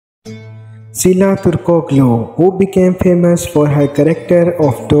Sıla Türkoğlu, who became famous for her character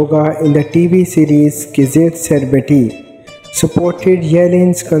of Doga in the TV series Gizit Serbeti, supported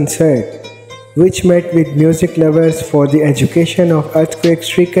Yelin's concert, which met with music lovers for the education of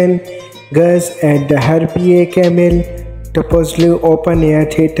earthquake-stricken girls at the Harbiye Kamil Topozlu Open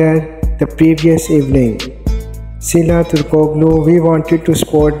Air Theatre the previous evening. Sıla Türkoğlu, we wanted to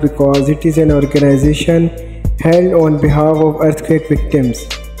support because it is an organization held on behalf of earthquake victims.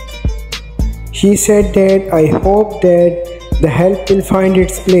 She said that I hope that the help will find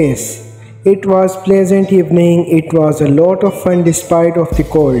its place. It was pleasant evening. It was a lot of fun despite of the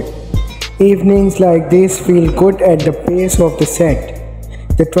cold. Evenings like this feel good at the pace of the set.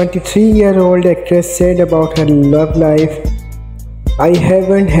 The 23-year-old actress said about her love life. I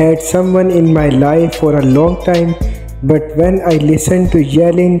haven't had someone in my life for a long time, but when I listened to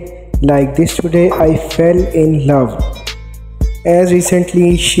Yelin like this today, I fell in love. As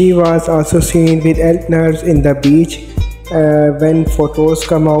recently, she was also seen with Eltners in the beach when photos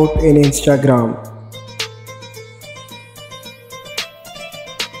come out in Instagram.